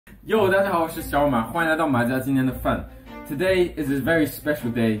Yo， 大家好，我是小马，欢迎来到马家今天的饭。Today is a very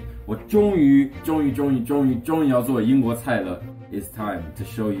special day， 我终于要做英国菜了。It's time to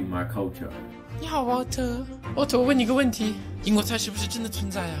show you my culture。你好，沃特。沃特，我问你个问题，英国菜是不是真的存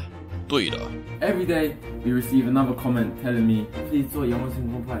在啊？对的。Every day we receive another comment telling me please 做仰望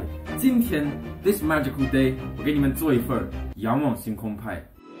星空派。今天 this magical day， 我给你们做一份仰望星空派。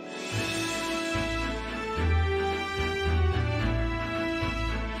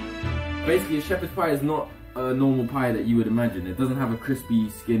Basically, a shepherd's pie is not a normal pie that you would imagine. It doesn't have a crispy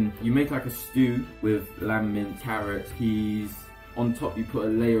skin. You make like a stew with lamb mint, carrots, peas. On top you put a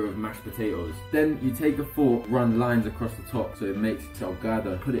layer of mashed potatoes. Then you take a fork, run lines across the top so it makes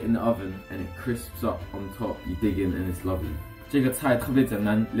salgado. Put it in the oven and it crisps up on top. You dig in and it's lovely. 这个菜特别简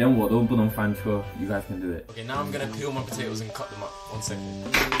单，连我都不能翻车。You guys can do it. Okay, now I'm gonna peel my potatoes and cut them up. 1 second.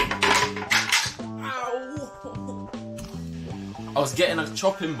 Ow! I was getting a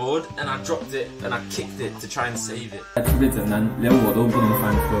chopping board and I dropped it and I kicked it to try and save it. 特别简单，连我都不能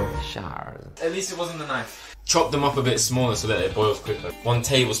翻车。傻儿子。At least it wasn't the knife. Chop them up a bit smaller so that it boils quicker. 1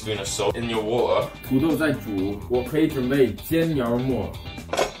 tablespoon of salt in your water. 土豆在煮，我可以准备煎羊末。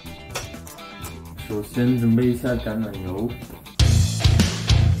首先准备一下橄榄油。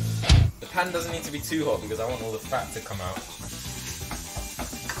The pan doesn't need to be too hot because I want all the fat to come out.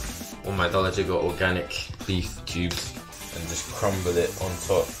 我买到了这个 organic beef cubes and just crumble it on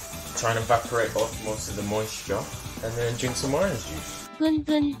top. Try and evaporate off most of the moisture and then drink some orange juice.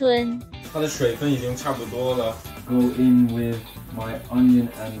 它的水分已经差不多了。Go in with my onion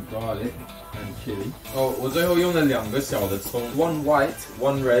and garlic and chili. 哦，我最后用了2个小的葱 ，one white,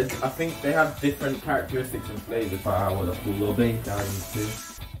 one red. I think they have different characteristics and flavors. 把我的胡萝卜加进去。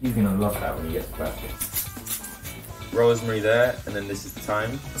He's gonna love that when he gets back. Rosemary there, and then this is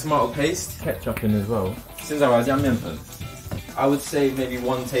thyme. Tomato paste. Ketchup in as well. 现在我要加面粉。I would say maybe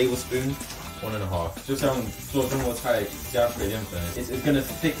 1 tablespoon, 1.5. 就像做中国菜加水淀粉。It's gonna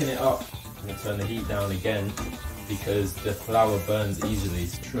thicken it up. I'm gonna turn the heat down again because the flour burns easily.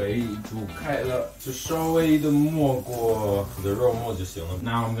 水煮开了，就稍微的没过的肉末就行了。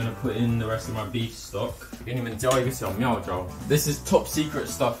Now I'm gonna put in the rest of my beef stock. 给你们教一个小妙招。This is top secret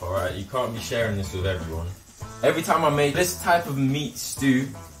stuff, alright? You can't be sharing this with everyone. Every time I make this type of meat stew,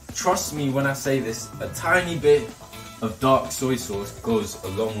 trust me when I say this, a tiny bit of dark soy sauce goes a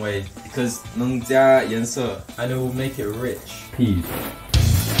long way because 能加颜色 and it will make it rich. Peas.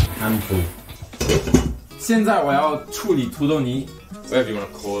 Handful. 现在我要处理土豆泥 whatever you want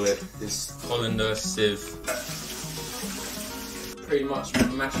to call it. This colander sieve pretty much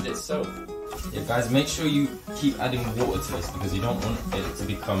mashed itself. Yeah, guys, make sure you keep adding water to this because you don't want it to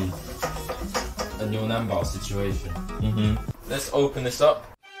become a Nambao situation. Let's open this up.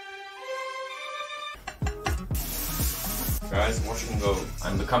 Guys, watch and go.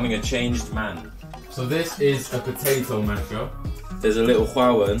 I'm becoming a changed man. So this is a potato masher. There's a little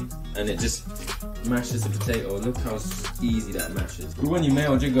huawen and it just mashes the potato. Look how easy that mashes. 如果你没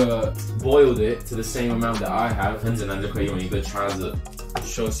有这个 boiled it to the same amount that I have, 很简单就可以用一个叉子。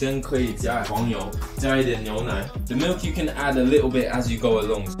首先可以加黄油，加一点牛奶。The milk you can add a little bit as you go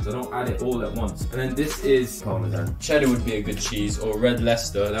along, so don't add it all at once. And then this is Parmesan. Cheddar would be a good cheese, or red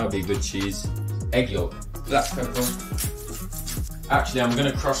Leicester, that would be a good cheese. Egg yolk, black pepper. Actually, I'm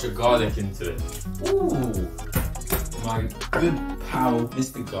gonna crush a garlic into it. Ooh! My good pal,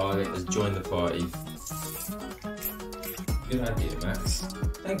 Mr. Garlic, has joined the party. Good idea, Max.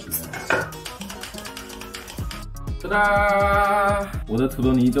 Thank you, Max. 哒哒！我的土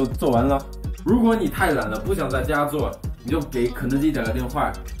豆泥就做完了。如果你太懒了，不想在家做，你就给肯德基打个电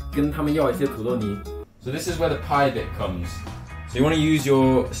话，跟他们要一些土豆泥。So this is where the pie bit comes. So you want to use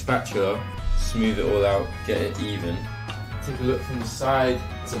your spatula, smooth it all out, get it even. Take a look from the side.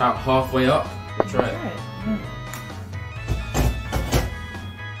 It's about halfway up. We'll try it.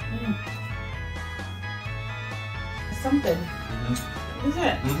 Something. Is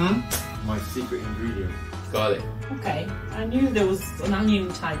it? My secret ingredient. Garlic. Okay. I knew there was an onion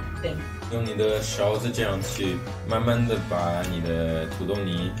type thing. 用你的勺子这样去慢慢的把你的土豆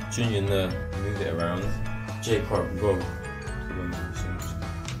泥均匀的 move it around. J-Park, go.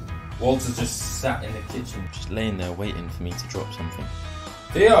 Walter just sat in the kitchen, just laying there waiting for me to drop something.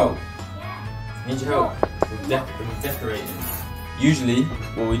 Theo! Need your help? We're decorating. Usually,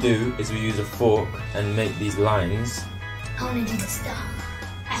 what we do is we use a fork and make these lines. I want to do this stuff.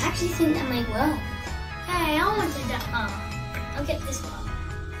 I actually think that might work. Hey, I want to do that. I'll get this one.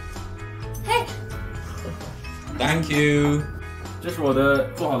 Hey! Thank you! 这是我的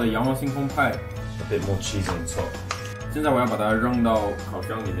做好的仰望星空派。A bit more cheese on top. 现在我要把它扔到烤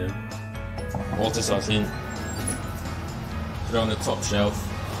箱里面。Walter 小心。Put it on the top shelf.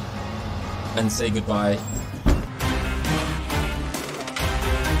 and say goodbye.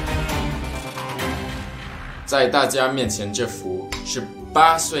 在大家面前这幅是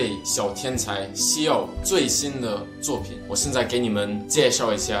8岁小天才西柚最新的作品，我现在给你们介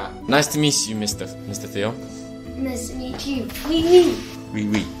绍一下。Nice to meet you, Mr. Theo. Nice to meet you. Oui.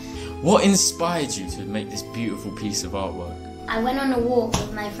 Oui. What inspired you to make this beautiful piece of artwork? I went on a walk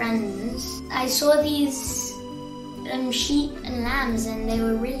with my friends. I saw these sheep and lambs and they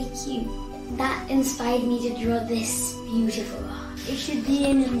were really cute. That inspired me to draw this beautiful art. It should be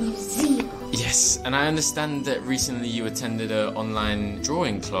in a museum. Yes, and I understand that recently you attended an online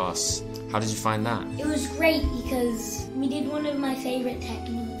drawing class. How did you find that? It was great because we did one of my favorite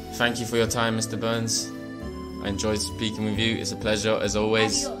techniques. Thank you for your time, Mr. Burns. I enjoyed speaking with you. It's a pleasure, as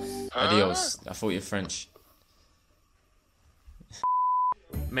always. Adios. I thought you're French.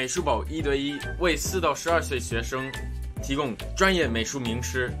 美术宝1对1为4到12岁学生提供专业美术名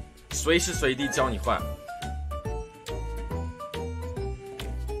师，随时随地教你画。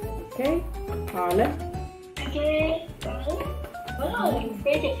OK， 好了。OK， 哦，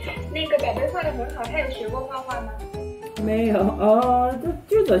谢谢。那个宝贝画得很好，他有学过画画吗？没有，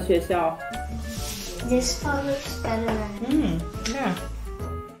就在学校。This part looks better than. Yeah.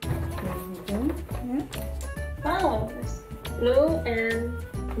 Oh, blue and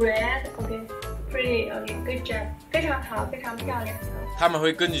red. Okay, pretty. Okay, good job. 非常好，非常漂亮。他们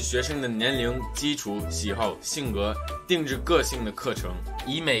会根据学生的年龄、基础、喜好、性格定制个性的课程，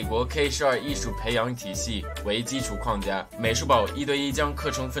以美国 K12艺术培养体系为基础框架。美术宝1对1将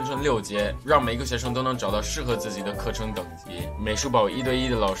课程分成6节，让每个学生都能找到适合自己的课程等级。美术宝1对1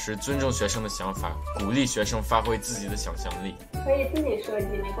的老师尊重学生的想法，鼓励学生发挥自己的想象力。可以自己设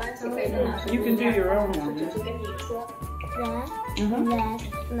计，没关系，可以跟老师。You can do your own one. 只是跟你说。There,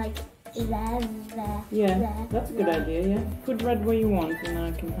 like there. Yeah, that's a good idea. Yeah, put red where you want, and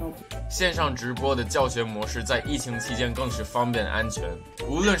I can help. 线上直播的教学模式在疫情期间更是方便安全，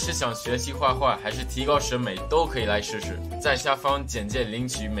无论是想学习画画还是提高审美，都可以来试试。在下方简介领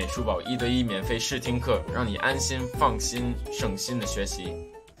取美术宝1对1免费试听课，让你安心、放心、省心的学习。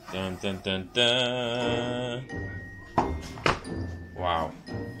噔噔噔噔 Wow,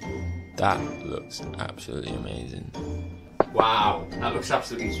 that looks absolutely amazing. Wow, that looks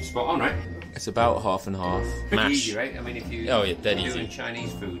absolutely spot on, right? It's about half and half. Pretty Mash. easy, right? I mean, if you dead doing easy.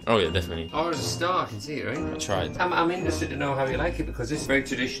 Chinese food. Oh yeah, definitely. Oh, as a star, I can see it, right? I tried. I'm interested to know how you like it because this is a very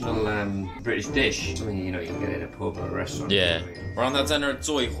traditional British dish. Something you can get in a pub or a restaurant. Yeah. 我让它在那儿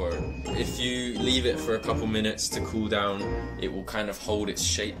坐一会儿。If you leave it for a couple minutes to cool down, it will kind of hold its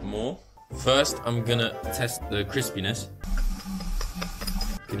shape more. First, I'm gonna test the crispiness.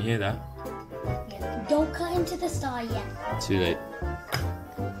 Can you hear that? Don't cut into the star yet. Too late.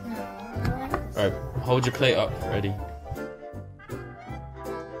 Alright, hold your plate up. Ready?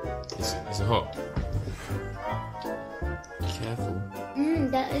 Is it hot? Careful.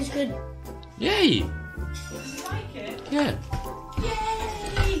 That is good. Yay! You like it? Yeah.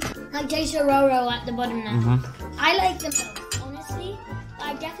 Like taste the Roro at the bottom now. I like them both, honestly.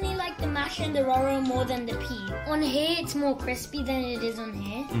 I definitely like the mash and the Roro more than the pea. On here, it's more crispy than it is on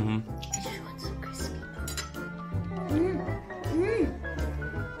here. I just want some crispy.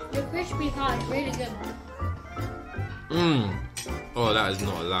 The crispy part is really good. Oh, that is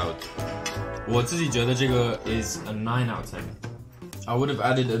not allowed. 我自己觉得这个 is a 9 out of 10. I would have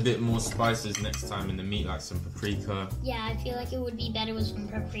added a bit more spices next time in the meat, like some paprika. Yeah, I feel like it would be better with some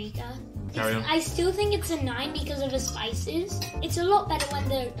paprika. Carry on. I still think it's a 9 because of the spices. It's a lot better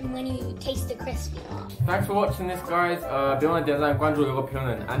when you taste the crispy part. Thanks for watching this, guys. 别忘了点赞、关注、留个评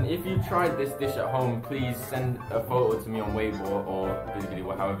论。And if you tried this dish at home, please send a photo to me on Weibo or basically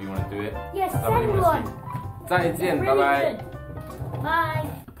however you want to do it. Yes, I really send wanna one. see. 再见，拜 Really 拜。 good. Bye.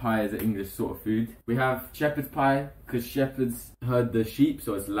 Pie is an English sort of food. We have shepherd's pie because shepherds herd the sheep,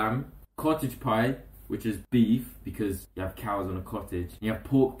 so it's lamb. Cottage pie, which is beef because you have cows on a cottage. You have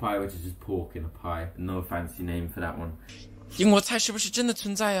pork pie, which is just pork in a pie. No fancy name for that one. 英国菜是不是真的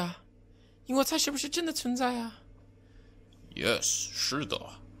存在啊？英国菜是不是真的存在啊 ？Yes， 是的。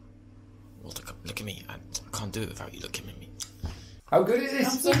Well, look at me. I can't do it without you looking at me. How good is I'm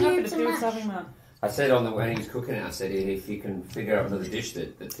this? so happy to do something, man. I said when he was cooking it, I said if he can figure out another dish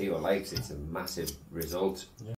that Theo likes, it's a massive result.